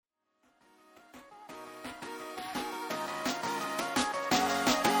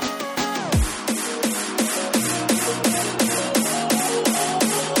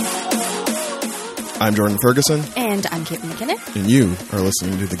I'm Jordan Ferguson. And I'm Caitlin McKinnon. And you are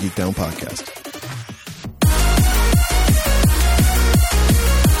listening to the Geek Down Podcast.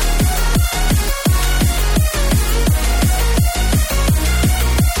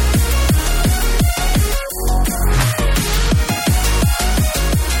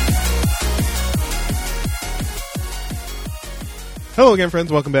 Hello again,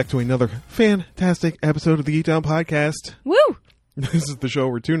 friends. Welcome back to another fantastic episode of the Geek Down Podcast. Woo! This is the show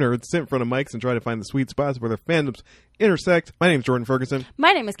where two nerds sit in front of mics and try to find the sweet spots where their fandoms intersect. My name is Jordan Ferguson.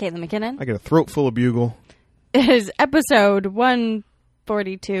 My name is Caitlin McKinnon. I got a throat full of bugle. It is episode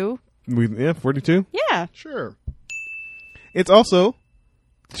 142. 42? Yeah. Sure. It's also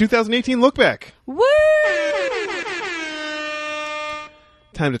 2018 Look Back. Woo!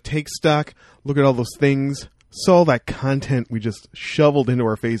 Time to take stock, look at all those things, saw all that content we just shoveled into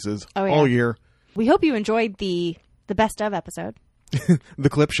our faces all year. We hope you enjoyed the best of episode. The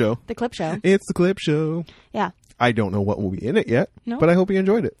clip show. The clip show. It's the clip show. Yeah. I don't know what will be in it yet, No. but I hope you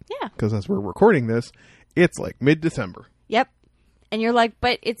enjoyed it. Yeah. Because as we're recording this, it's like mid-December. Yep. And you're like,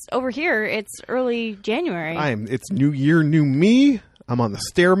 but it's over here. It's early January. It's New Year, New Me. I'm on the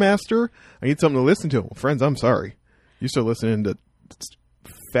Stairmaster. I need something to listen to. Well, friends, I'm sorry. You're still listening to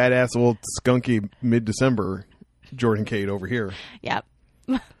fat-ass old skunky mid-December Jordan Cade over here. Yep.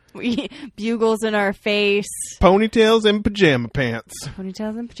 We bugles in our face. Ponytails and pajama pants.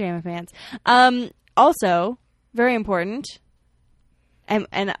 Ponytails and pajama pants. Also, very important, and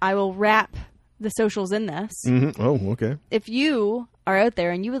I will wrap the socials in this. Mm-hmm. Oh, okay. If you are out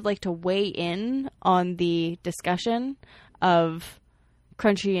there and you would like to weigh in on the discussion of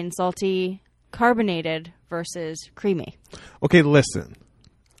crunchy and salty, carbonated versus creamy. Okay, listen.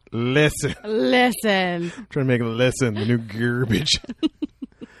 Listen. I'm trying to make it listen, the new garbage.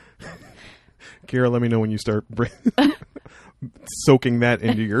 Kira, let me know when you start soaking that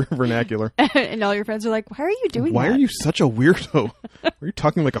into your vernacular. And all your friends are like, why are you doing Why that? are you such a weirdo? Are you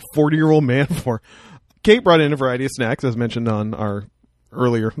talking like a 40-year-old man for? Kate brought in a variety of snacks, as mentioned on our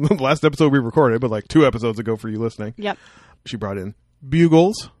earlier, the last episode we recorded, but like 2 episodes ago for you listening. Yep. She brought in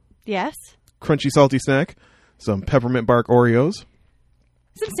Bugles, Yes. crunchy salty snack, some peppermint bark Oreos,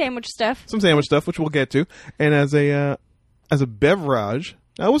 Some sandwich stuff. some sandwich stuff, which we'll get to, and as a beverage,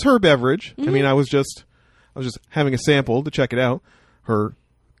 that was her beverage. Mm-hmm. I mean, I was just having a sample to check it out. Her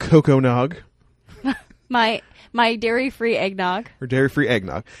cocoa nog, My dairy-free eggnog. her dairy-free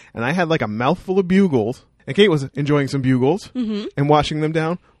eggnog, and I had like a mouthful of Bugles, and Kate was enjoying some Bugles and washing them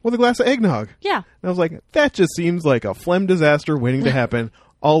down with a glass of eggnog. Yeah. And I was like, that just seems like a phlegm disaster waiting to happen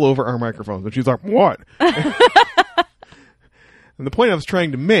all over our microphones. And she's like, what? And the point I was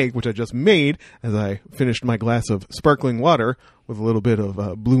trying to make, which I just made as I finished my glass of sparkling water with a little bit of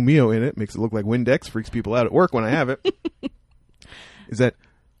Blue Mio in it, makes it look like Windex, freaks people out at work when I have it, is that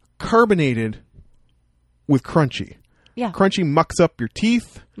carbonated with crunchy. Yeah. Crunchy mucks up your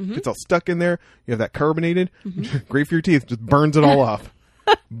teeth, gets all stuck in there. You have that carbonated, great for your teeth, just burns it all off.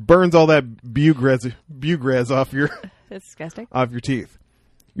 Burns all that bugres off your That's disgusting. teeth.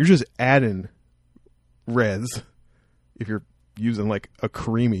 You're just adding res if you're using like a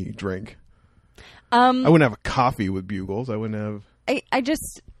creamy drink. I wouldn't have a coffee with Bugles. I wouldn't have.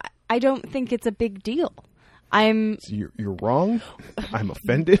 I don't think it's a big deal. So you're wrong. I'm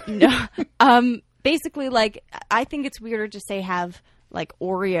offended. No. Basically, like, I think it's weirder to say have like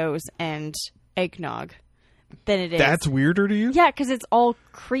Oreos and eggnog than it is. That's weirder to you? Yeah, because it's all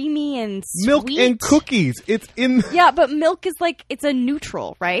creamy and sweet. Milk and cookies. It's in. Yeah, but milk is like, it's a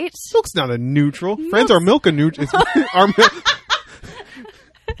neutral, right? Milk's not a neutral. Friends, are milk a neutral? Our milk.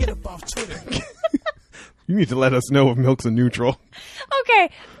 Get up off Twitter. You need to let us know if milk's a neutral. Okay,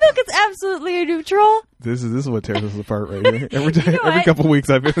 milk is absolutely a neutral. This is what tears us apart right here. Every know every what? couple weeks,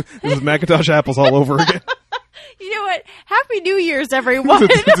 this is Macintosh apples all over again. You know what? Happy New Year's, everyone. Welcome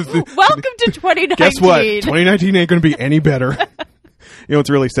to 2019. Guess what? 2019 ain't going to be any better. You know, it's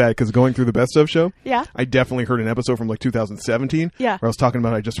really sad because going through the Best Of show, Yeah. I definitely heard an episode from like 2017 Yeah. where I was talking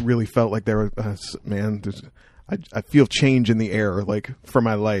about I just really felt like there was, I feel change in the air, like, for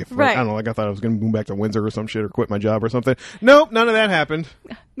my life. Like, Right. I don't know, like I thought I was going to move back to Windsor or some shit or quit my job or something. Nope, none of that happened.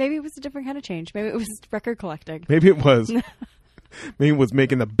 Maybe it was a different kind of change. Maybe it was record collecting. Maybe it was. Maybe it was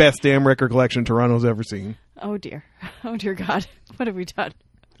making the best damn record collection Toronto's ever seen. Oh, dear. Oh, dear God. What have we done?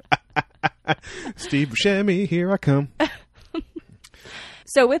 Steve Buscemi, here I come.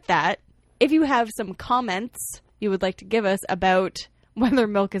 So with that, if you have some comments you would like to give us about whether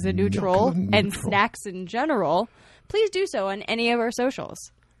milk is a neutral, and snacks in general, please do so on any of our socials.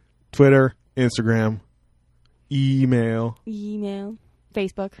 Twitter, Instagram, email,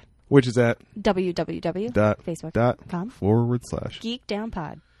 Facebook, which is at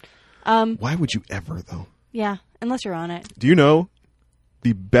www.facebook.com/geekdownpod. /. Why would you ever, though? Yeah, unless you're on it. Do you know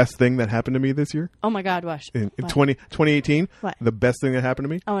the best thing that happened to me this year? Oh my God, Wash. In What? 2018? What? The best thing that happened to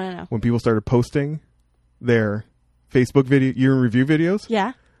me? I want to know. When people started posting their Facebook video year in review videos. Yeah.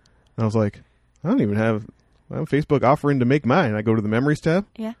 And I was like, I don't even have Facebook offering to make mine. I go to the memories tab.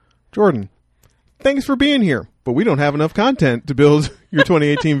 Yeah. Jordan, thanks for being here, but we don't have enough content to build your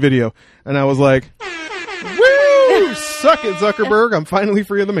 2018 video. And I was like, woo! Suck it, Zuckerberg. I'm finally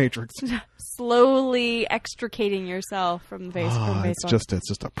free of the Matrix. Slowly extricating yourself from the face from Facebook. It's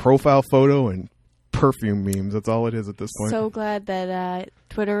just a profile photo and perfume memes. That's all it is at this point. So glad that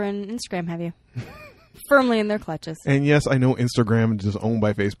Twitter and Instagram have you firmly in their clutches. And yes, I know Instagram is just owned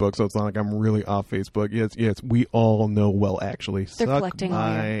by Facebook, so it's not like I'm really off Facebook. Yes, we all know well, actually. They're Suck collecting all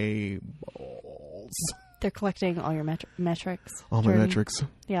my balls. They're collecting all your metrics. All my Jordan. metrics.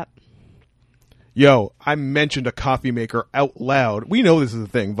 Yep. Yo, I mentioned a coffee maker out loud. We know this is a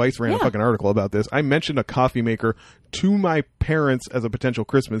thing. Vice ran a Yeah. fucking article about this. I mentioned a coffee maker to my parents as a potential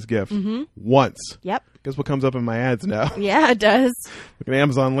Christmas gift once. Yep. Guess what comes up in my ads now? Yeah, it does. Look at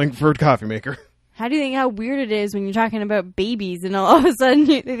Amazon link for a coffee maker. How do you think how weird it is when you're talking about babies and all of a sudden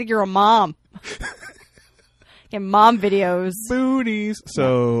they think you're a mom? Get mom videos. Booties.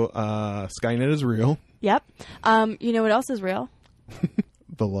 So, Skynet is real. Yep. You know what else is real?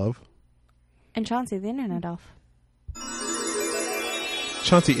 The love. And Chauncey, the internet elf.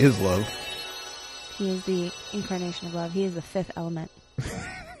 Chauncey is love. He is the incarnation of love. He is the fifth element.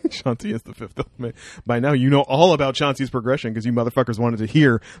 Chauncey is the fifth element. By now, you know all about Chauncey's progression because you motherfuckers wanted to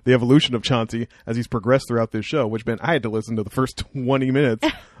hear the evolution of Chauncey as he's progressed throughout this show, which meant I had to listen to the first 20 minutes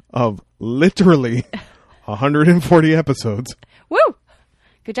of literally 140 episodes. Woo!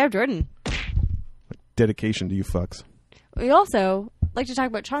 Good job, Jordan. Dedication to you fucks. We also like to talk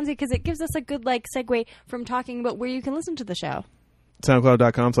about Chauncey because it gives us a good segue from talking about where you can listen to the show.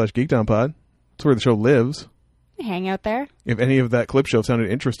 SoundCloud.com/GeekdownPod. That's where the show lives. Hang out there. If any of that clip show sounded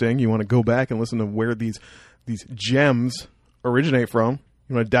interesting, you want to go back and listen to where these gems originate from.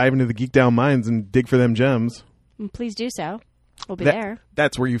 You want to dive into the Geek Down minds and dig for them gems. And please do so. We'll be there.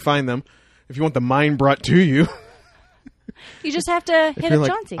 That's where you find them. If you want the mine brought to you, You just have to hit you're up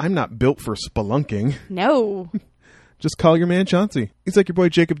like, Chauncey. I'm not built for spelunking. No. Just call your man Chauncey. He's like your boy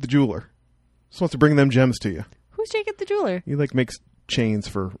Jacob the Jeweler. Just wants to bring them gems to you. Who's Jacob the Jeweler? He makes chains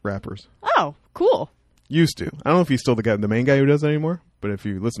for rappers. Oh, cool. Used to. I don't know if he's still the main guy who does that anymore. But if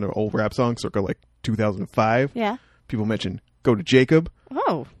you listen to old rap songs circa 2005, Yeah. people mention go to Jacob.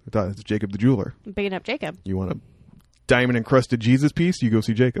 Oh, I thought it's Jacob the Jeweler. I'm bigging up Jacob. You want a diamond encrusted Jesus piece? You go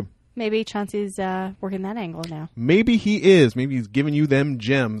see Jacob. Maybe Chauncey's working that angle now. Maybe he is. Maybe he's giving you them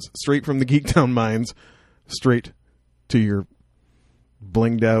gems straight from the Geektown mines, straight to your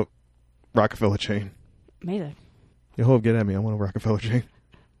blinged out Rockefeller chain. Amazing. Yo, Hove, get at me. I want a Rockefeller chain.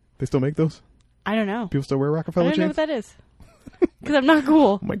 They still make those? I don't know. People still wear I Rockefeller don't know chains? what that is. Because I'm not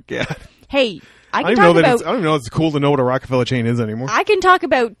cool. Oh my god! Hey, I can I don't talk even know about. I don't even know it's cool to know what a Rockefeller chain is anymore. I can talk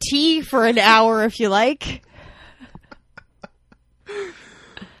about tea for an hour if you like.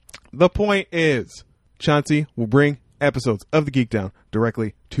 The point is, Chauncey will bring episodes of the Geek Down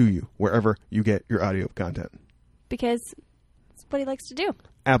directly to you wherever you get your audio content. Because it's what he likes to do.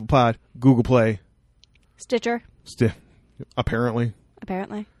 Apple Pod, Google Play, Stitcher, apparently.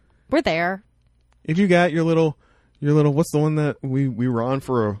 We're there. If you got your little, what's the one that we were on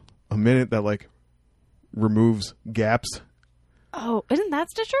for a minute that removes gaps? Oh, isn't that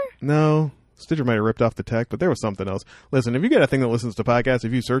Stitcher? No, Stitcher might have ripped off the tech, but there was something else. Listen, if you got a thing that listens to podcasts,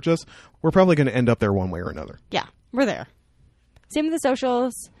 if you search us, we're probably going to end up there one way or another. Yeah, we're there. Same with the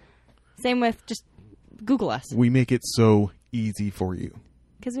socials. Same with just Google us. We make it so easy for you.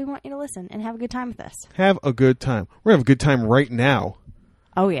 Because we want you to listen and have a good time with us. Have a good time. We're having a good time right now.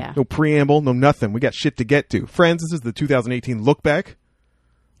 Oh, yeah. No preamble, no nothing. We got shit to get to. Friends, this is the 2018 look back.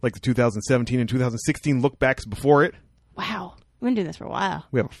 Like the 2017 and 2016 look backs before it. Wow. We've been doing this for a while.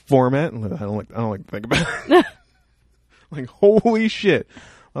 We have a format. And I don't like to think about it. Holy shit.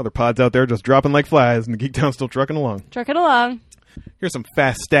 Other pods out there just dropping like flies and the Geek Town's still trucking along. Truck it along. Here's some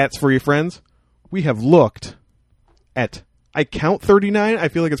fast stats for you, friends. We have looked at, I count 39. I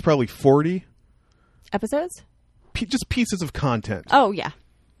feel like it's probably 40. Episodes? Just pieces of content Oh, yeah.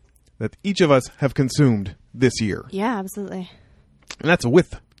 that each of us have consumed this year. Yeah, absolutely. And that's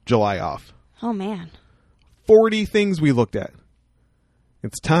with July off. Oh, man. 40 things we looked at.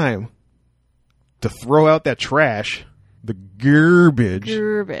 It's time to throw out that trash, the garbage,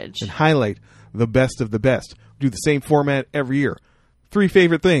 Garbage. and highlight the best of the best. Do the same format every year. 3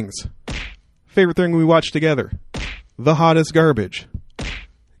 favorite things. Favorite thing we watched together. The hottest garbage.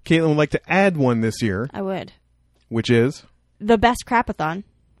 Caitlin would like to add one this year, I would. which is The best crapathon.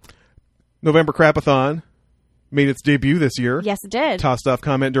 November Crapathon made its debut this year. Yes, it did. Tossed off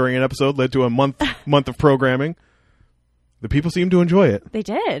comment during an episode led to a month of programming. The people seem to enjoy it. They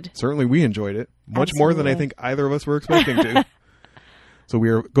did. Certainly we enjoyed it. Much more than I think either of us were expecting to. So we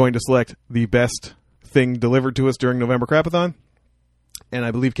are going to select the best thing delivered to us during November Crapathon. And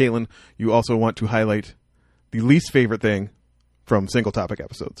I believe, Caitlin, you also want to highlight the least favorite thing from single topic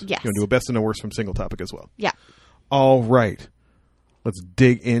episodes. Yes. You're going to do a best and a worst from single topic as well. Yeah. All right. Let's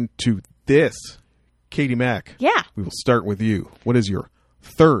dig into this. Katie Mack. Yeah. We will start with you. What is your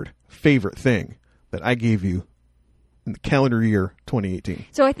third favorite thing that I gave you in the calendar year 2018?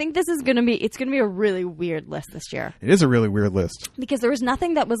 So I think this is going to be, it's going to be a really weird list this year. It is a really weird list. Because there was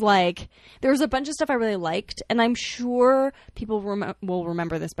nothing that was like, there was a bunch of stuff I really liked, and I'm sure people will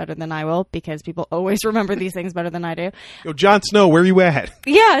remember this better than I will, because people always remember these things better than I do. Yo, Jon Snow, where you at?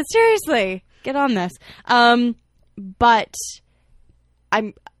 Yeah, seriously. Get on this. But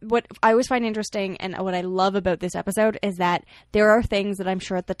what I always find interesting and what I love about this episode is that there are things that I'm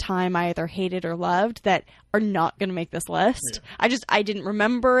sure at the time I either hated or loved that are not going to make this list. Yeah. I didn't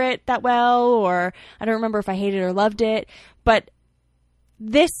remember it that well, or I don't remember if I hated or loved it. But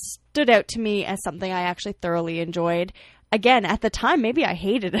this stood out to me as something I actually thoroughly enjoyed. Again, at the time, maybe I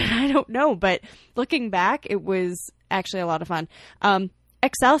hated it. I don't know. But looking back, it was actually a lot of fun.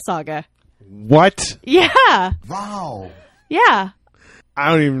 Excel Saga. What? Yeah. Wow. Yeah. I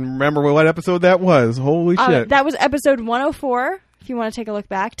don't even remember what episode that was. Holy shit. That was episode 104, if you want to take a look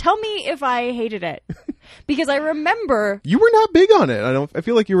back. Tell me if I hated it. Because I remember... You were not big on it. I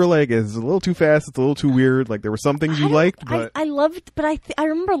feel like you were like, it's a little too fast, it's a little too weird. Like, there were some things you liked, but... I loved... But I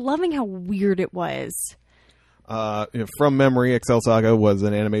remember loving how weird it was. From memory, Excel Saga was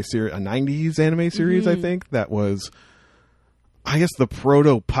an anime series, a 90s anime series, I think, that was... I guess the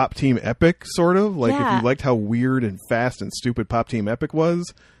proto Pop Team Epic, sort of. Like, if you liked how weird and fast and stupid Pop Team Epic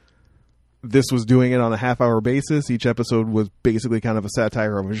was, this was doing it on a half-hour basis. Each episode was basically kind of a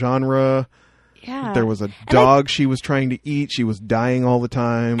satire of a genre. Yeah. There was a dog she was trying to eat. She was dying all the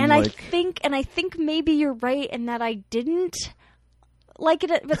time. And I think maybe you're right in that I didn't like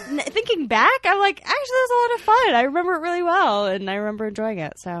it. But thinking back, I'm like, actually, that was a lot of fun. I remember it really well, and I remember enjoying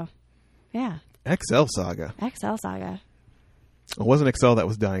it. So, yeah. Excel Saga. Excel Saga. It wasn't Excel that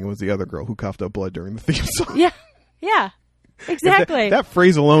was dying. It was the other girl who coughed up blood during the theme song. Yeah. Yeah. Exactly. That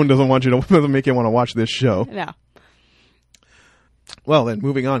phrase alone doesn't make you want to watch this show. No. Well, then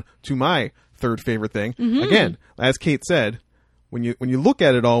moving on to my third favorite thing. Mm-hmm. Again, as Kate said, when you look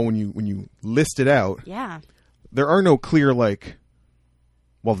at it all, when you list it out, yeah, there are no clear like,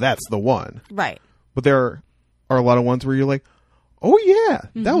 well, that's the one. Right. But there are a lot of ones where you're like, oh yeah,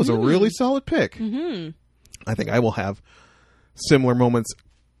 that was a really solid pick. Mm-hmm. I think I will have similar moments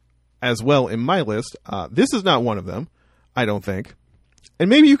as well in my list. This is not one of them, I don't think. And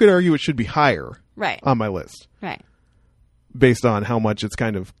maybe you could argue it should be higher on my list. Right. Based on how much it's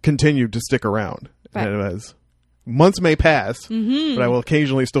kind of continued to stick around. Right. And as months may pass, but I will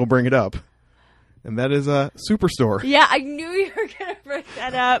occasionally still bring it up. And that is Superstore. Yeah, I knew you were going to bring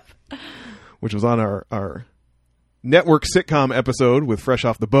that up. Which was on our network sitcom episode with Fresh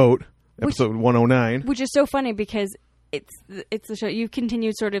Off the Boat, episode 109. Which is so funny because it's the show. You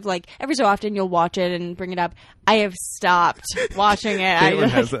continue sort of like every so often you'll watch it and bring it up. I have stopped watching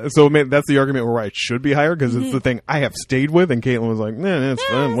it. So that's the argument where it should be higher because it's the thing I have stayed with, and Caitlin was like, "Nah, it's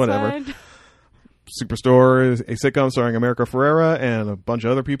fun, whatever." Fine. Superstore is a sitcom starring America Ferrera and a bunch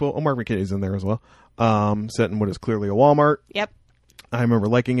of other people. Oh, Mark McKinney's in there as well. Set in what is clearly a Walmart. Yep. I remember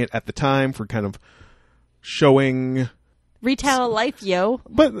liking it at the time for kind of showing retail life,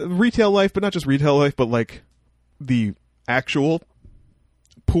 but retail life, but not just retail life, but like the actual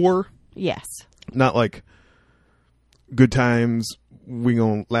poor. Yes. Not like good times, we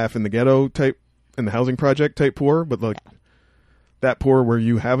gonna laugh in the ghetto type, in the housing project type poor, but like that poor where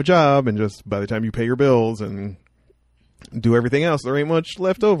you have a job and just by the time you pay your bills and do everything else, there ain't much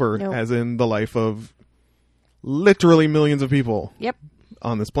left over, as in the life of literally millions of people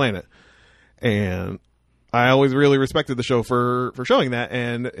on this planet. And I always really respected the show for showing that,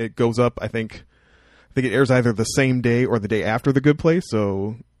 and it goes up, I think it airs either the same day or the day after The Good Place,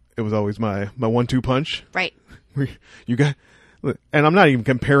 so it was always my 1-2 punch. Right. You got, and I'm not even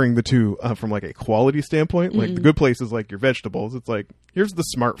comparing the two from like a quality standpoint. Like The Good Place is like your vegetables. It's like, here's the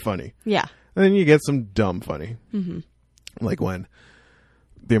smart funny. Yeah. And then you get some dumb funny. Mm-hmm. Like when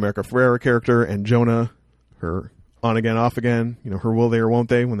the America Ferrera character and Jonah, her on again, off again, her will they or won't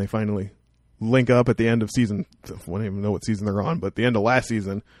they, when they finally link up at the end of season, I don't even know what season they're on, but the end of last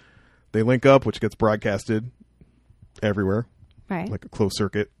season, they link up, which gets broadcasted everywhere. Right. Like a closed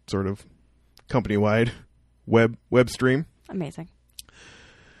circuit, sort of company-wide web stream. Amazing.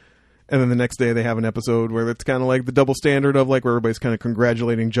 And then the next day they have an episode where it's kind of like the double standard of like where everybody's kind of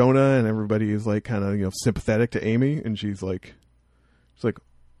congratulating Jonah and everybody is like kind of, you know, sympathetic to Amy. And she's like,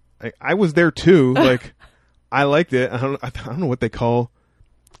 I was there too. Like, I liked it. I don't know what they call.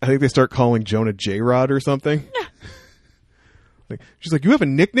 I think they start calling Jonah J-Rod or something. Like, she's like, you have a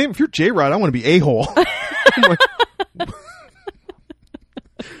nickname? If you're J-Rod, I want to be A-hole. I'm like,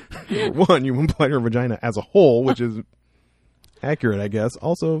 number one, you imply her vagina as a whole, which is accurate, I guess.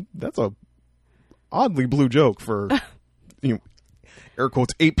 Also, that's a oddly blue joke for, you know, air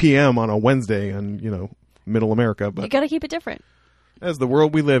quotes 8 p.m. on a Wednesday in, you know, middle America. But you got to keep it different. That's the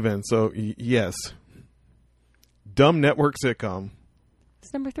world we live in. So, yes. Dumb network sitcom.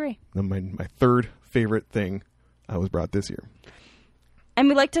 It's number 3. My third favorite thing I was brought this year. And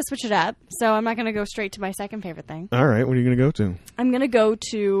we like to switch it up, so I'm not going to go straight to my second favorite thing. All right, what are you going to go to? I'm going to go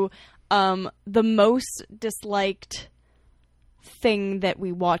to the most disliked thing that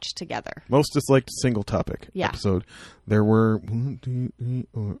we watched together. Most disliked single topic episode. There were...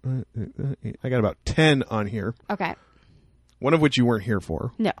 I got about 10 on here. Okay. One of which you weren't here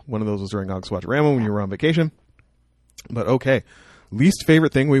for. No. One of those was during August Watch Ramo when you were on vacation. But okay. Least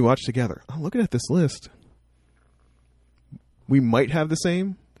favorite thing we watched together. I'm looking at this list. We might have the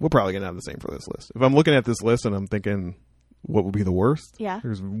same. We're probably going to have the same for this list. If I'm looking at this list and I'm thinking what would be the worst,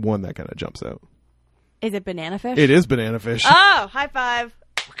 there's one that kind of jumps out. Is it Banana Fish? It is Banana Fish. Oh, high five.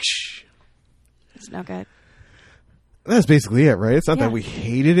 It's no good. That's basically it, right? It's not that we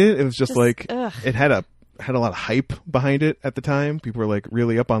hated it. It was just like ugh. It had a lot of hype behind it at the time. People were like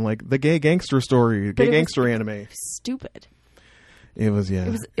really up on like the gay gangster story, gay gangster anime. Stupid. It was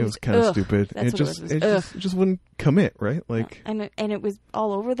kind of stupid. It just wouldn't commit, right? Like, and it was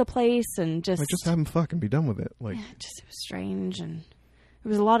all over the place and just have them fuck and be done with it. Like, it was strange and it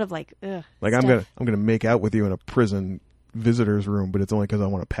was a lot of like like stuff. I'm gonna make out with you in a prison visitor's room, but it's only because I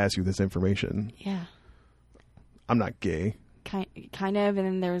want to pass you this information. Yeah, I'm not gay. Kind of, and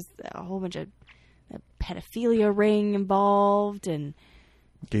then there was a whole bunch of pedophilia ring involved and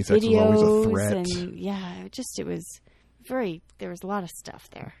gay sex was always a threat. And it was. There was a lot of stuff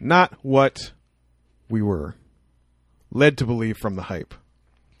there. Not what we were led to believe from the hype.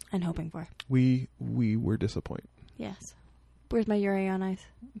 And hoping for. We were disappointed. Yes. Where's my Yuri on Ice?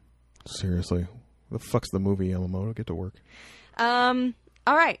 Seriously. The fuck's the movie, Yamamoto? Get to work. All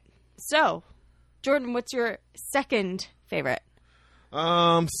right. So, Jordan, what's your second favorite?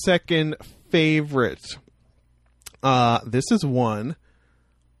 Second favorite. This is one,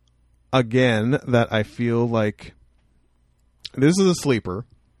 again, that I feel like this is a sleeper.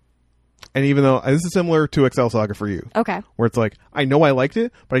 And even though this is similar to Excel Saga for you. Okay. Where it's like, I know I liked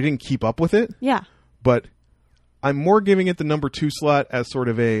it, but I didn't keep up with it. Yeah. But I'm more giving it the number 2 slot as sort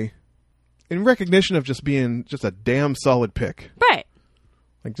of in recognition of just being just a damn solid pick. Right.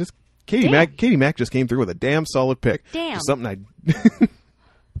 Like just Katie Mack just came through with a damn solid pick. Damn. Just something I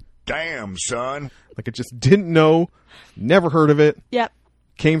Damn, son. like I just didn't know, never heard of it. Yep.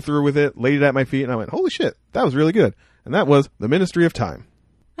 Came through with it, laid it at my feet, and I went, holy shit, that was really good. And that was The Ministry of Time.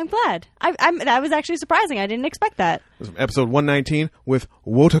 I'm glad. That was actually surprising. I didn't expect that. It was from episode 119 with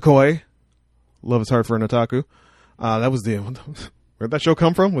Wotakoi. Love is hard for an otaku. That was where'd that show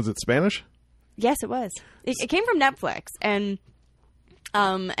come from? Was it Spanish? Yes, it was. It came from Netflix, and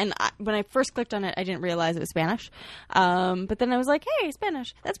when I first clicked on it, I didn't realize it was Spanish. But then I was like, hey,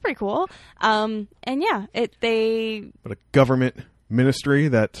 Spanish, that's pretty cool. And yeah, but a government ministry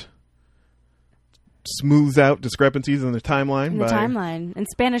that smooths out discrepancies in the timeline in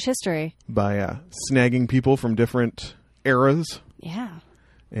Spanish history by snagging people from different eras. Yeah.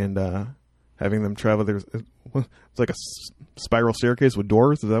 And having them travel. It's like a spiral staircase with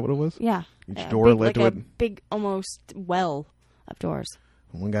doors. Is that what it was? Yeah. Each door led to a big, almost well of doors.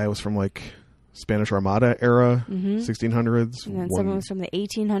 One guy was from like Spanish Armada era, 1600s. And then someone was from the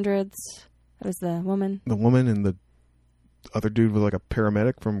 1800s. That was the woman. The woman, and the other dude was like a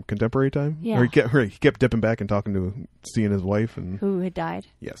paramedic from contemporary time. Yeah. Or he kept dipping back and seeing his wife. Who had died.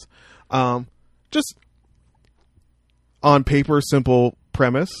 Yes. Just on paper, simple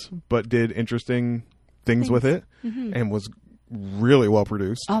premise, but did interesting things with it, and was really well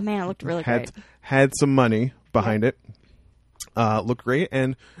produced. Oh man, it looked really great. Had some money behind it. Looked great,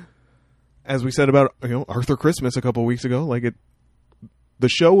 and as we said about Arthur Christmas a couple of weeks ago, like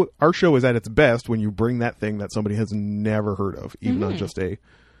our show is at its best when you bring that thing that somebody has never heard of, even on just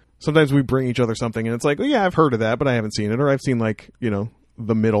sometimes we bring each other something and it's like, oh yeah, I've heard of that, but I haven't seen it, or I've seen like,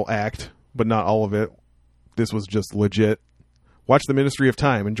 the middle act, but not all of it. This was just legit. Watch The Ministry of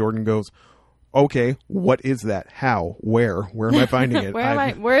Time, and Jordan goes, okay, what is that? How? Where am I finding it?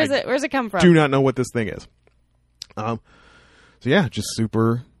 Where's it come from? Do not know what this thing is. So yeah, just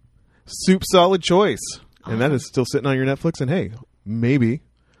super Soup solid choice. And that is still sitting on your Netflix. And hey, maybe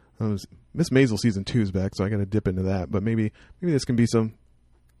Miss Maisel season 2 is back, so I got to dip into that. But maybe this can be some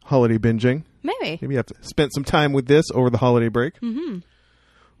holiday binging. Maybe you have to spend some time with this over the holiday break. Mm-hmm.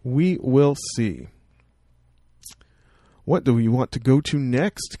 We will see. What do we want to go to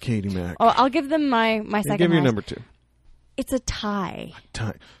next, Katie Mac? Oh, I'll give them my second. Give me your highest. number 2. It's a tie.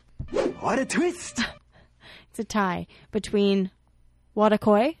 What a twist! It's a tie between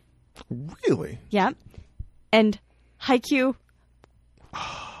Watakoi, Really? yeah, and Haikyuu,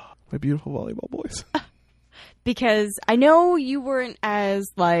 My beautiful volleyball boys. because I know you weren't as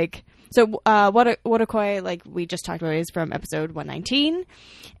like. So Watakoi, like we just talked about, is from episode 119,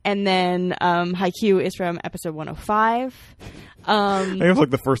 and then Haikyuu is from episode 105. I think it was like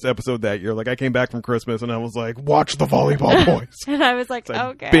the first episode that year. Like I came back from Christmas and I was like, watch the volleyball boys. And I was like, So I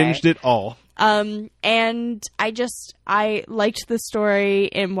okay. binged it all. And I liked the story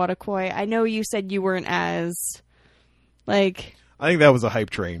in Watakoi. I know you said you weren't as like. I think that was a hype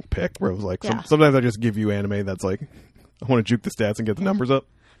train pick where it was like, Yeah. sometimes I just give you anime that's like, I want to juke the stats and get the numbers up.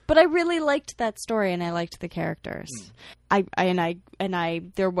 But I really liked that story, and I liked the characters.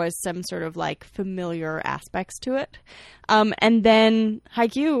 There was some sort of like familiar aspects to it. And then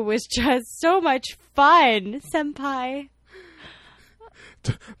Haikyuu was just so much fun, senpai.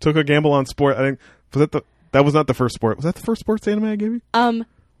 Took a gamble on sport. I think that was not the first sport. Was that the first sports anime I gave you?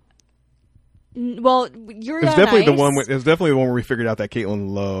 Well, you're It was definitely the one. It was definitely the one where we figured out that Caitlin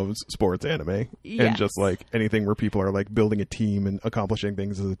loves sports anime Yes. and just like anything where people are like building a team and accomplishing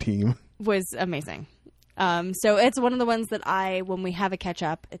things as a team. was amazing. So it's one of the ones that when we have a catch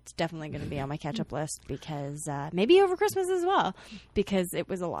up, it's definitely going to be on my catch up list because maybe over Christmas as well, because it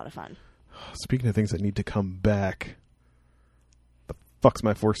was a lot of fun. Speaking of things that need to come back, the fuck's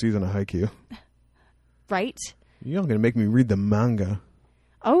my 4th season of Haikyuu? Right? You're going to make me read the manga.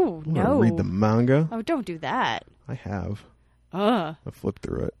 Oh, I'm gonna no. read the manga. Oh, don't do that. I have. Ugh. I flipped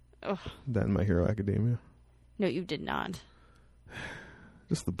through it. Ugh. That and My Hero Academia. No, you did not.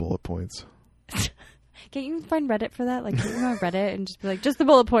 Just the bullet points. Can't you find Reddit for that? Like, can you go on Reddit and just be like, just the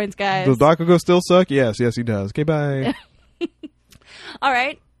bullet points, guys? Does Bakugo still suck? Yes, he does. Okay, bye. All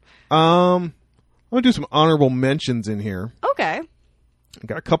right. I'm gonna do some honorable mentions in here. Okay. I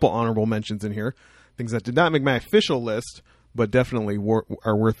got a couple honorable mentions in here. Things that did not make my official list, but definitely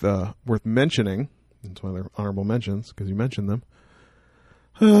are worth mentioning. That's why they're honorable mentions, because you mentioned them.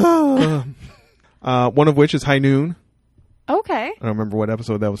 One of which is High Noon. Okay. I don't remember what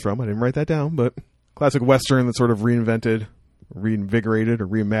episode that was from. I didn't write that down, but classic Western that sort of reinvigorated or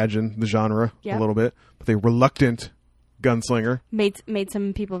reimagined the genre Yep. a little bit. But a reluctant gunslinger. Made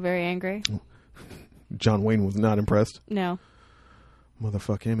some people very angry. John Wayne was not impressed. No.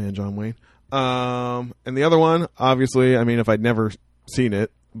 Motherfuck him and John Wayne. And the other one, obviously, I mean, if I'd never seen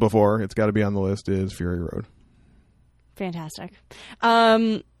it before, it's got to be on the list, is Fury Road. Fantastic.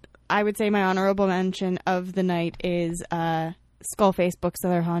 I would say my honorable mention of the night is Skullface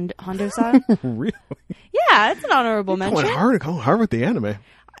Bookseller Hondo-san. Really? Yeah, it's an honorable mention. Going hard with the anime.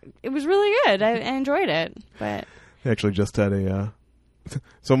 It was really good. I enjoyed it. But I actually just had a...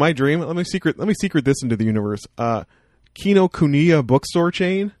 So my dream, let me secret this into the universe. Kinokuniya bookstore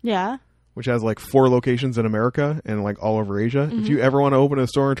chain, yeah. which has like 4 locations in America and like all over Asia. Mm-hmm. If you ever want to open a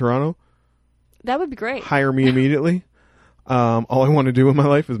store in Toronto, That would be great. hire me immediately. All I want to do in my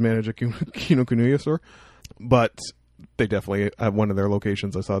life is manage a Kinokuniya store. But they definitely have one of their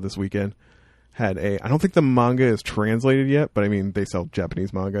locations I saw this weekend had I don't think the manga is translated yet, but I mean, they sell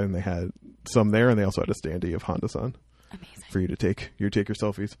Japanese manga and they had some there, and they also had a standee of Honda-san Amazing. for you to take your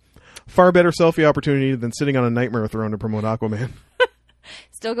selfies. Far better selfie opportunity than sitting on a Nightmare Throne to promote Aquaman.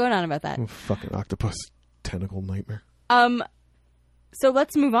 Still going on about that. Oh, fucking octopus tentacle nightmare. So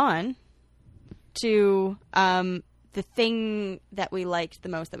let's move on to the thing that we liked the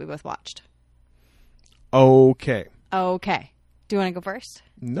most that we both watched. Okay. Okay. Do you want to go first?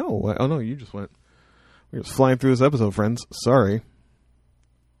 No. Oh, no, you just went. We're just flying through this episode, friends. Sorry.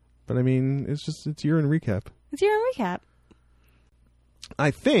 But I mean, it's year in recap. It's your recap.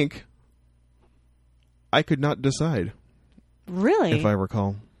 I think I could not decide, Really? if I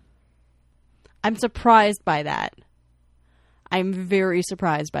recall. I'm surprised by that. I'm very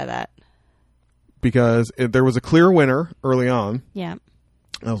surprised by that. Because there was a clear winner early on. Yeah.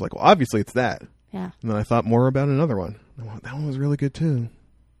 I was like, well, obviously it's that. Yeah. And then I thought more about another one. That one was really good, too.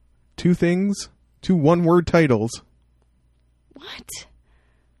 2 things. 2 one-word titles. What?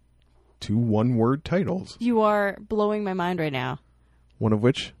 2 one-word titles. You are blowing my mind right now. One of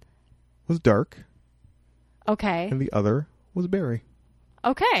which was Dark, Okay. and the other was Barry.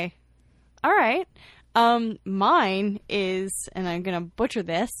 Okay. All right. Mine is, and I'm going to butcher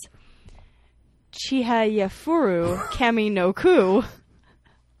this, Chihayafuru Kami no Ku.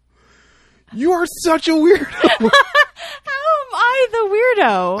 You are such a weirdo. How am I the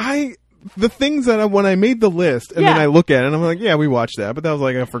weirdo? The things that when I made the list and then I look at it and I'm like, yeah, we watched that, but that was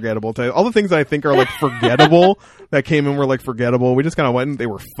like a forgettable title. All the things that I think are like forgettable that came in were like forgettable. We just kind of went and they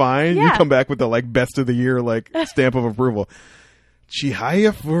were fine. Yeah. You come back with the like best of the year like stamp of approval.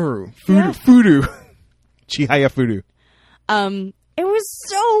 Chihayafuru. Fudu. Chihayafuru. It was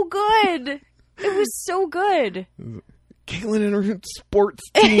so good. It was so good. Caitlin and her sports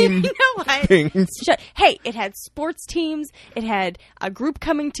team things. Hey, it had sports teams. It had a group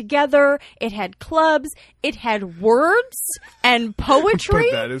coming together. It had clubs. It had words and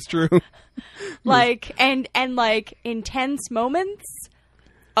poetry. But that is true. Like and like intense moments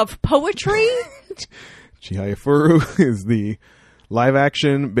of poetry. Chihayafuru is the live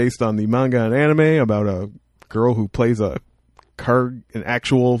action based on the manga and anime about a girl who plays an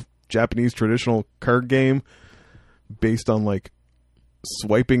actual Japanese traditional card game based on like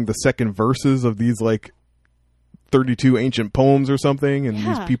swiping the second verses of these like 32 ancient poems or something, and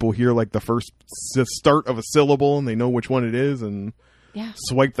these people hear like the first start of a syllable and they know which one it is and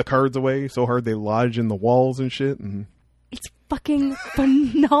swipe the cards away so hard they lodge in the walls and shit. And it's fucking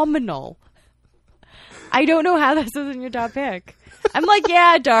phenomenal. I don't know how this is in your top pick. I'm like,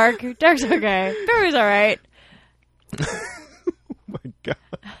 yeah, Dark's okay. Barry's all right. Oh my god.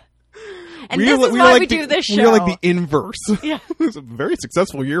 And this is why we do this show. We're like the inverse. Yeah. It was a very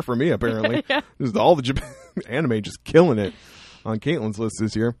successful year for me, apparently. Yeah. All the Japan anime just killing it on Caitlin's list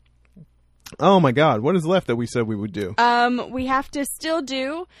this year. Oh my god, what is left that we said we would do? We have to still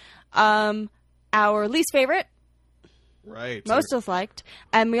do our least favorite. Right. Most disliked.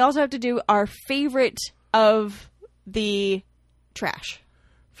 And we also have to do our favorite of the trash.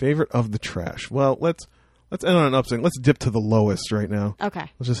 Favorite of the trash. Well, let's end on an upswing. Let's dip to the lowest right now. Okay.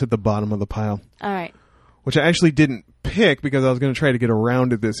 Let's just hit the bottom of the pile. All right. Which I actually didn't pick because I was going to try to get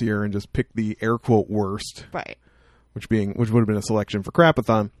around it this year and just pick the air quote worst. Right. Which would have been a selection for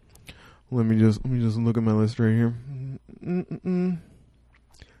Crapathon. Let me just look at my list right here.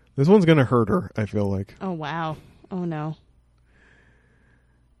 This one's going to hurt her, I feel like. Oh, wow. Oh, no.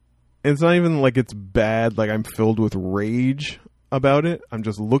 It's not even like it's bad, like I'm filled with rage about it. I'm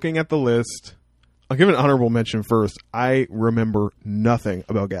just looking at the list. I'll give an honorable mention first. I remember nothing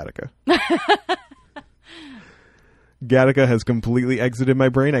about Gattaca. Gattaca has completely exited my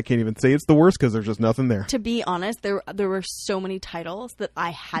brain. I can't even say it's the worst because there's just nothing there. To be honest, there were so many titles that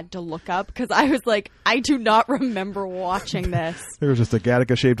I had to look up because I was like, I do not remember watching this. There was just a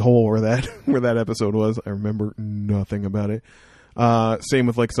Gattaca-shaped hole where that episode was. I remember nothing about it. Same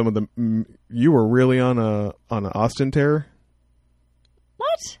with like some of the. You were really on an Austin tear.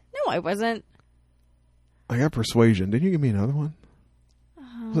 What? No, I wasn't. I got Persuasion. Didn't you give me another one?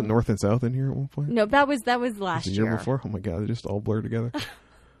 Was it North and South in here at one point? No, that was last the year before. Oh my god, they just all blur together.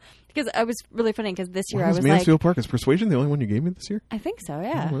 Because I was really funny because this year I was Mansfield Park. Is Persuasion the only one you gave me this year? I think so.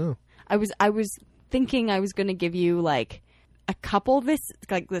 Yeah. Oh, wow. I was thinking I was going to give you like a couple this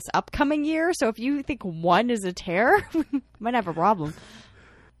upcoming year. So if you think one is a tear, we might have a problem.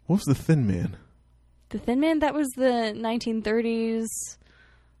 What was The Thin Man? The Thin Man, that was the 1930s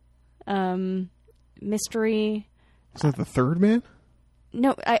mystery. Is that The Third Man?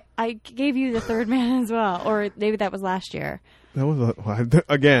 No, I gave you The Third Man as well, or maybe that was last year. That was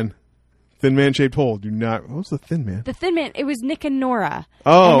again, Thin Man shaped hole. What was The Thin Man? The Thin Man. It was Nick and Nora.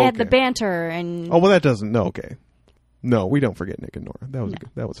 Oh, and they had the banter and. Oh well, that doesn't. No, okay. No, we don't forget Nick and Nora. That was good.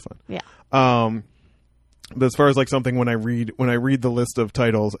 That was fun. Yeah. But as far as like something when I read the list of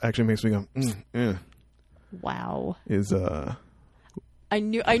titles, actually makes me go, Wow. Is I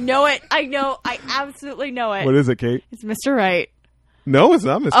know it. I absolutely know it. What is it, Kate? It's Mr. Right. No, it's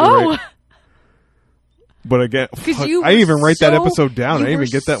not Mr. Oh. Right. But again, I didn't even write that episode down. I didn't even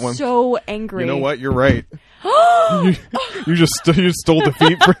get that one. So angry. You know what? You're right. you just stole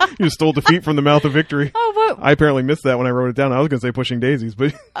defeat. You just stole defeat from the mouth of victory. Oh, what? I apparently missed that when I wrote it down. I was going to say Pushing Daisies,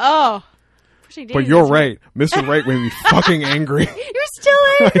 but Pushing Daisies. But you're right. Mr. Right made me fucking angry. You're still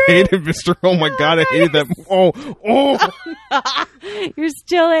angry. I hated Mr. Oh my god, I hated that. You're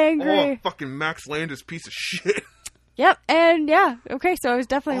still angry. Oh, fucking Max Landis piece of shit. Yep, and yeah, okay, so I was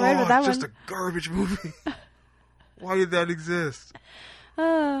definitely right with that just one. Just a garbage movie. Why did that exist?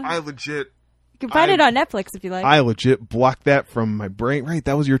 I legit... You can find it on Netflix if you like. I legit blocked that from my brain. Right,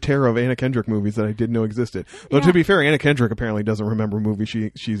 that was your terror of Anna Kendrick movies that I didn't know existed. Though to be fair, Anna Kendrick apparently doesn't remember a movie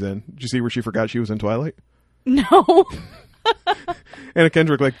she's in. Did you see where she forgot she was in Twilight? No. Anna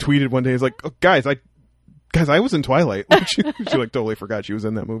Kendrick like tweeted one day, "Is like, oh, guys, I was in Twilight." Like, she like totally forgot she was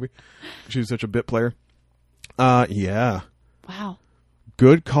in that movie. She was such a bit player. Yeah. Wow.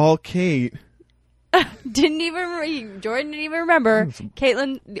 Good call, Kate. Jordan didn't even remember.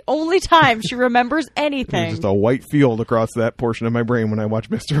 Caitlin, the only time she remembers There's anything. just a white field across that portion of my brain when I watch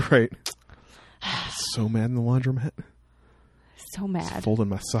Mr. Right. So mad in the laundromat. So mad. Folding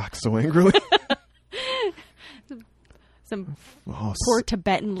my socks so angrily. Some Oh, poor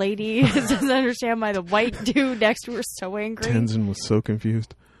Tibetan lady doesn't understand why the white dude next to her is so angry. Tenzin was so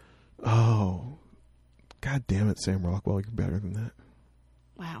confused. Oh. God damn it, Sam Rockwell. You're better than that.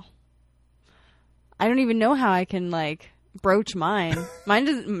 Wow. I don't even know how I can, like, broach mine.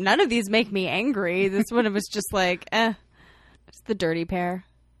 None of these make me angry. This one was just like, It's the dirty pair.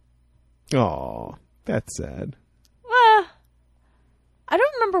 Oh, that's sad. I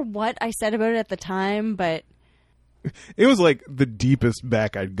don't remember what I said about it at the time, but It was like the deepest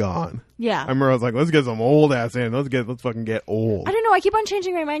back I'd gone. yeah. I remember I was like, let's get some old ass in. Let's fucking get old. I don't know. I keep on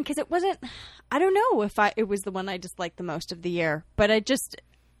changing my mind because it wasn't. I don't know if it was the one I disliked the most of the year, but I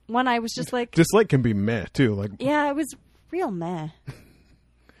was just like, Dislike can be meh too. Like, yeah, it was real meh.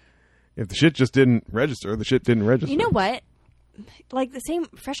 if the shit just didn't register, the shit didn't register. You know what? Like the same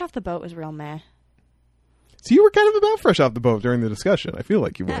Fresh Off the Boat was real meh. So you were kind of about Fresh Off the Boat during the discussion. I feel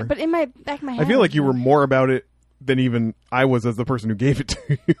like you were. But in my back of my head, I feel like you were more about it than even I was as the person who gave it to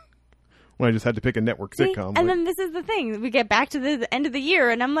you. When I just had to pick a network See? sitcom. And then this is the thing: we get back to the end of the year,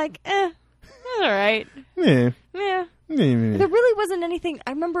 and I'm like, that's all right. Yeah. Yeah. There really wasn't anything.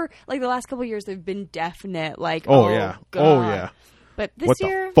 I remember, like the last couple of years, they've been definite. Like, Oh, yeah. God. Oh, yeah. But this What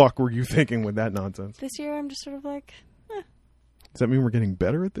year, the fuck were you thinking with that nonsense? this year, I'm just sort of like, Does that mean we're getting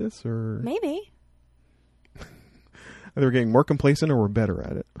better at this, or maybe. either we're getting more complacent or we're better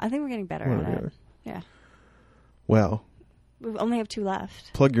at it? I think we're getting better One or at the it. other. Yeah. Well, We only have 2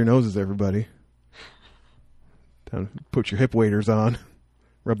 left. plug your noses, everybody. Time to put your hip waders on.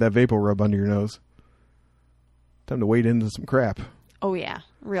 Rub that vapor rub under your nose. Time to wade into some crap. Oh, yeah.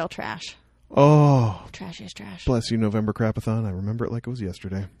 Real trash. Oh, Trash is trash. bless you, November Crapathon. I remember it like it was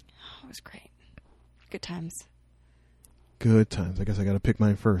yesterday. It was great. Good times. Good times. I guess I got to pick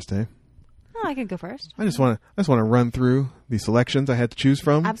mine first, eh? Oh, I can go first. I just want to run through the selections I had to choose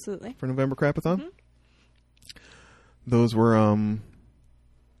from Absolutely. for November Crapathon. Those were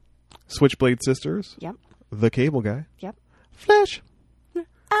Switchblade Sisters, Yep. The Cable Guy, Yep. Flash,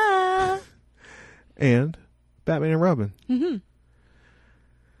 Ah. and Batman and Robin. Mm-hmm.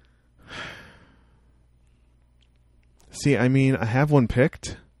 See, I mean, I have one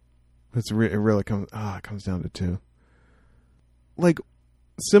picked. It really comes down to 2. Like,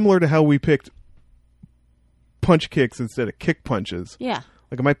 similar to how we picked punch kicks instead of kick punches. Yeah.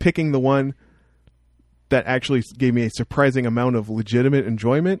 Like, am I picking the one that actually gave me a surprising amount of legitimate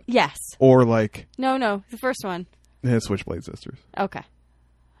enjoyment? Yes. Or, like, No. The first one. Switchblade Sisters. Okay.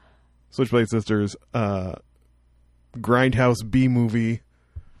 Switchblade Sisters, Grindhouse B-movie.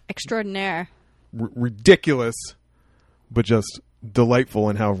 Extraordinaire. Ridiculous, but just delightful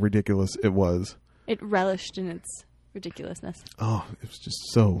in how ridiculous it was. It relished in its ridiculousness. Oh, it was just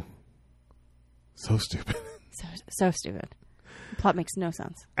so stupid. So stupid. The plot makes no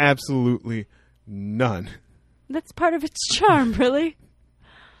sense. Absolutely none. That's part of its charm, really.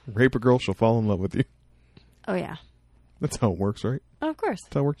 Rape a girl, she'll fall in love with you. Oh, yeah. That's how it works, right? Oh, of course.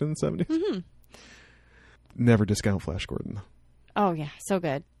 That's how it worked in the 70s. Mm-hmm. Never discount Flash Gordon, though. Oh, yeah. So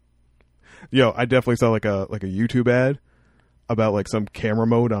good. Yo, I definitely saw like a YouTube ad about like some camera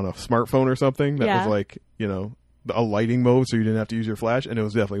mode on a smartphone or something that was like, you know, a lighting mode so you didn't have to use your flash, and it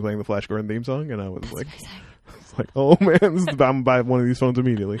was definitely playing the Flash Gordon theme song, and I was like, oh man, I'm gonna buy one of these phones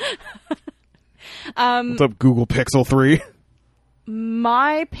immediately. What's up, Google Pixel 3?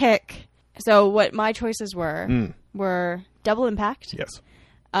 My pick. So what my choices were Double Impact. Yes.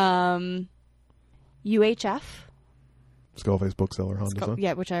 UHF. Skullface bookseller Honda son.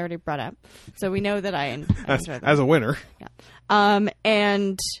 Yeah, which I already brought up. So we know that I enjoyed them. As a winner. Yeah.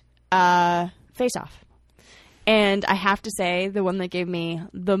 And Face Off. And I have to say, the one that gave me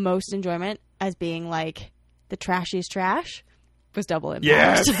the most enjoyment as being like the trashiest trash was Double Impact.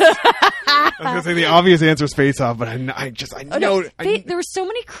 Yes. I was gonna say the obvious answer is Face Off, but I know. There were so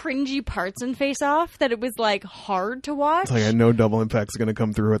many cringy parts in Face Off that it was like hard to watch. It's like I know Double Impact's gonna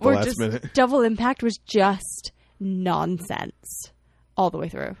come through at the last minute. Double Impact was just nonsense all the way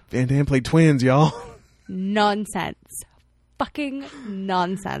through. Van Damme played twins, y'all. Nonsense. Fucking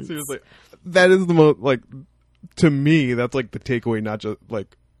nonsense. Seriously, that is the most like. To me, that's like the takeaway, not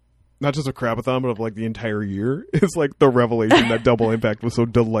just a Crapathon, but of like the entire year. It's like the revelation that Double Impact was so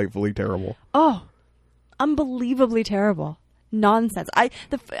delightfully terrible. Oh, unbelievably terrible. Nonsense. I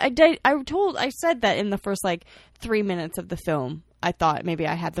said that in the first like 3 minutes of the film. I thought maybe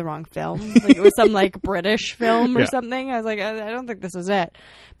I had the wrong film. Like it was some like British film or Yeah. something. I was like, I don't think this is it.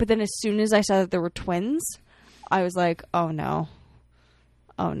 But then as soon as I saw that there were twins, I was like, oh no.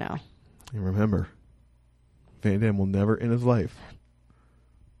 Oh no. And remember, Van Damme will never in his life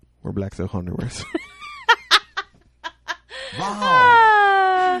wear black silk underwears.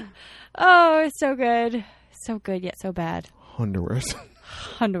 Wow. Oh, it's so good. So good, yet so bad. Underwears.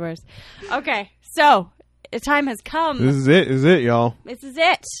 Underwears. Okay, so the time has come. This is it, y'all. This is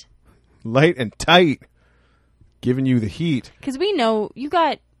it. Light and tight. Giving you the heat. Because we know you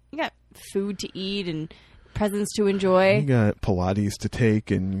got food to eat and presents to You enjoy. got Pilates to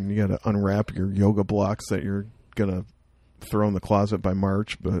take, and you got to unwrap your yoga blocks that you're gonna throw in the closet by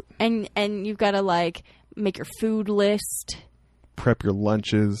March. But And you've got to like make your food list, prep your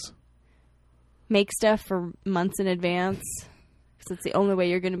lunches. make stuff for months in advance. Because it's the only way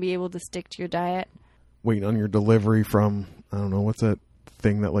you're going to be able to stick to your diet. Waiting on your delivery from, I don't know, what's that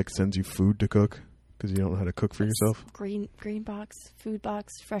thing that like sends you food to cook because you don't know how to cook for yourself? Green box, food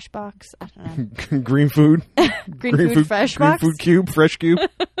box, fresh box. I don't know. Green food. Green food, fresh Green box. food cube, fresh cube.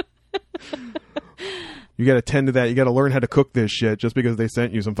 You got to tend to that. You got to learn how to cook this shit. Just because they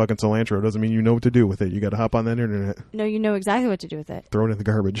sent you some fucking cilantro doesn't mean you know what to do with it. You got to hop on that internet, No, you know exactly what to do with it. throw it in the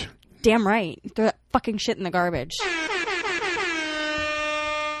garbage. Damn right. Throw that fucking shit in the garbage.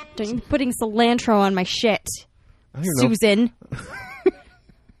 Don't you be putting cilantro on my shit. I don't even know. Susan.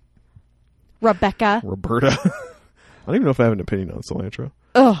 Rebecca. Roberta. I don't even know if I have an opinion on cilantro.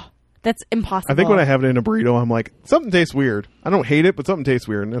 Ugh. That's impossible. I think when I have it in a burrito, I'm like, something tastes weird. I don't hate it, but something tastes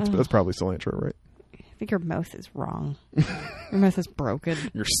weird. And that's probably cilantro, right? I think your mouth is wrong. Your mouth is broken.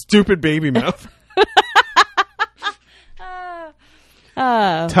 Your stupid baby mouth.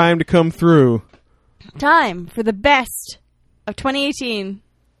 Oh. Time to come through. Time for the best of 2018.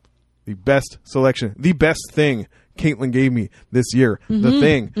 The best selection. The best thing Caitlin gave me this year. The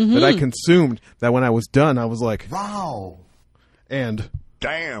thing that I consumed that when I was done, I was like, Wow. and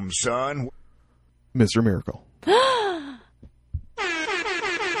Damn, son. Mr. Miracle.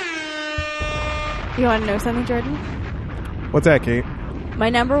 You want to know something, Jordan? What's that, Kate? My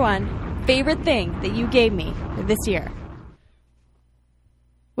number one favorite thing that you gave me this year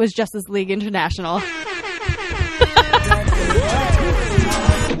was Justice League International.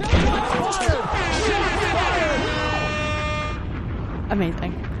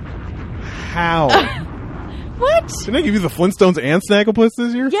 Amazing. How? What? Didn't I give you the Flintstones and Snagglepuss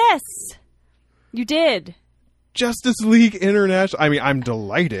this year? Yes, you did. Justice League International. I mean, I'm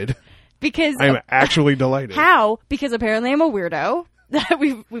delighted. Because I'm actually delighted. how? Because apparently I'm a weirdo.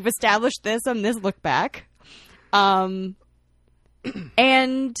 We've established this on this look back. And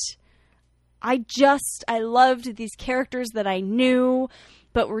I loved these characters that I knew,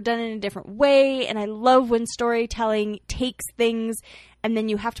 but were done in a different way. And I love when storytelling takes things and then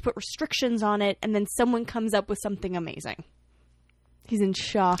you have to put restrictions on it, and then someone comes up with something amazing. He's in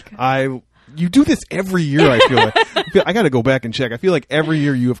shock. You do this every year, I feel like. I got to go back and check. I feel like every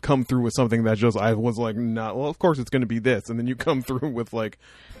year you have come through with something that just, I was like, nah, well, of course it's going to be this. And then you come through with like,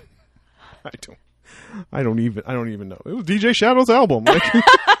 I don't even know. It was DJ Shadow's album.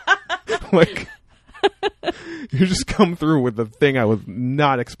 Like, you just come through with the thing I was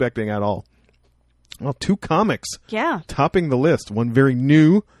not expecting at all. Well, 2 comics. Yeah. Topping the list. One very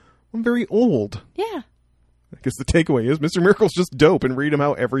new, one very old. Yeah. I guess the takeaway is Mr. Miracle's just dope, and read him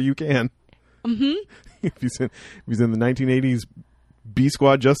however you can. Mm-hmm. if he's in the 1980s B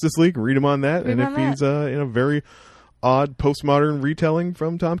Squad Justice League, read him on that. Read and him if on he's in a very odd postmodern retelling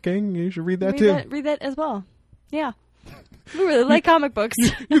from Tom King, you should read that too. Read that as well. Yeah. We really like comic books.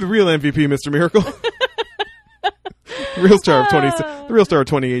 You're the real MVP, Mr. Miracle. The real star of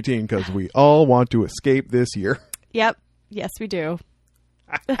 2018, because we all want to escape this year. Yep. Yes, we do.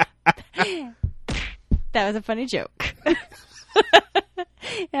 That was a funny joke.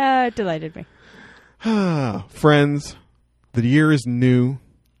 It delighted me. Friends, the year is new,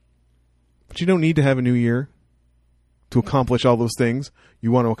 but you don't need to have a new year to accomplish all those things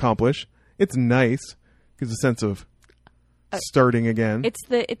you want to accomplish. It's nice. Gives a sense of starting again. It's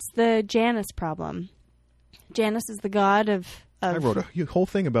the Janus problem. Janus is the god of I wrote a whole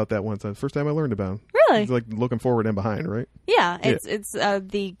thing about that once. The first time I learned about him. Really? He's like looking forward and behind, right? Yeah, it's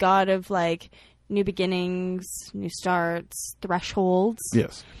the god of like new beginnings, new starts, thresholds.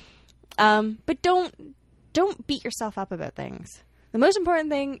 Yes. But don't beat yourself up about things. The most important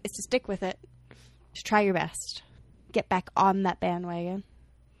thing is to stick with it. To try your best. Get back on that bandwagon.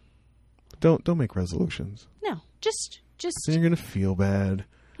 Don't make resolutions. No, just. Then you're gonna feel bad.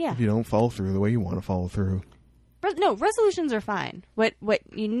 Yeah. If you don't follow through the way you want to follow through. No, resolutions are fine. What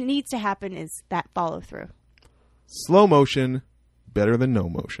needs to happen is that follow through. Slow motion, better than no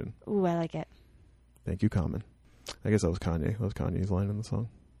motion. Ooh, I like it. Thank you, Common. I guess that was Kanye. That was Kanye's line in the song.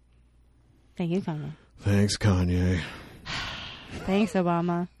 Thank you, Kanye. Thanks, Kanye. Thanks,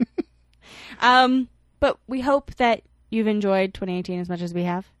 Obama. But we hope that you've enjoyed 2018 as much as we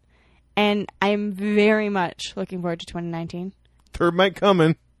have. And I'm very much looking forward to 2019. Third mic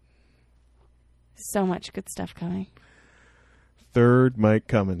coming. So much good stuff coming. Third mic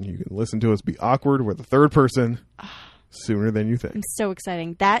coming. You can listen to us be awkward with a third person sooner than you think. It's so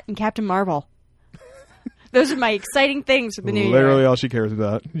exciting. That and Captain Marvel. Those are my exciting things for the new year. Literally all she cares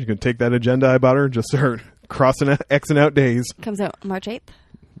about. You can take that agenda I bought her, just start Xing out days. Comes out March 8th.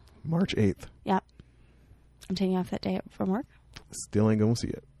 March 8th. Yeah. I'm taking off that day from work. Still ain't gonna see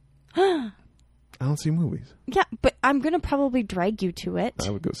it. I don't see movies. Yeah, but I'm going to probably drag you to it. I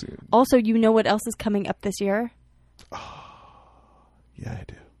would go see it. Also, you know what else is coming up this year? Yeah, I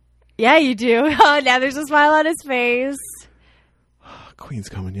do. Yeah, you do. Oh, now there's a smile on his face. Queen's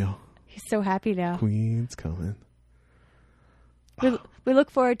coming, yo. He's so happy now. Queen's coming. We look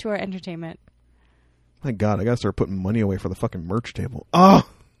forward to our entertainment. My God, I gotta start putting money away for the fucking merch table. Oh,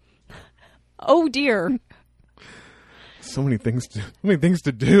 dear. so many things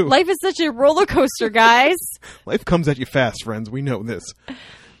to do. Life is such a roller coaster, guys. Life comes at you fast, friends. We know this. You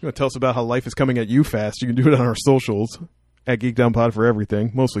want to tell us about how life is coming at you fast? You can do it on our socials at Geek Down Pod for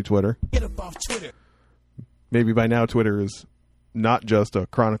everything, mostly Twitter. Get up off Twitter. Maybe by now Twitter is not just a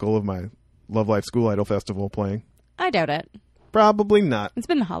chronicle of my Love Life School Idol Festival playing. I doubt it. Probably not. It's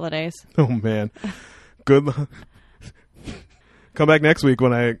been the holidays. Oh, man. Good luck. Come back next week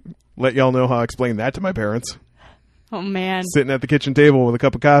when I let y'all know how I explain that to my parents. Oh, man. Sitting at the kitchen table with a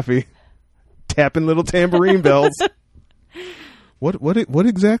cup of coffee, tapping little tambourine bells. What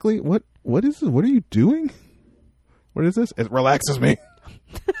exactly? What is this? What are you doing? What is this? It relaxes me.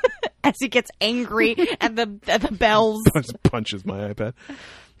 As he gets angry at the bells. Punches my iPad.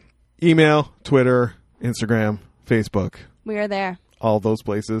 Email, Twitter, Instagram, Facebook. We are there. All those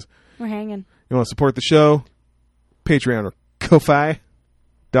places. We're hanging. You want to support the show? Patreon or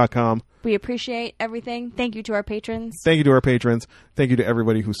Ko-Fi.com. We appreciate everything. Thank you to our patrons. Thank you to our patrons. Thank you to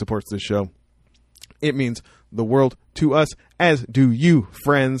everybody who supports this show. It means the world to us, as do you,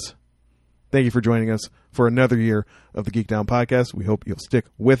 friends. Thank you for joining us for another year of the Geek Down Podcast. We hope you'll stick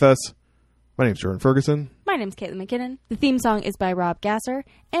with us. My name's Jordan Ferguson. My name's Caitlin McKinnon. The theme song is by Rob Gasser.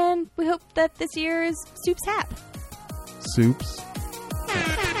 And we hope that this year is Soup's Hap. Soups.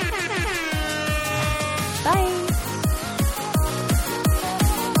 Bye.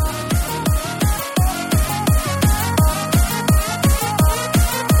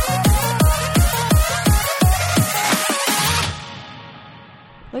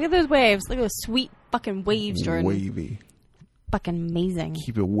 Look at those waves. Look at those sweet fucking waves, Jordan. Wavy. Fucking amazing.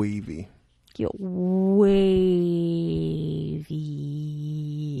 Keep it wavy. Keep it wavy.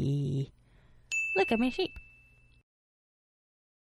 Look, I'm a sheep.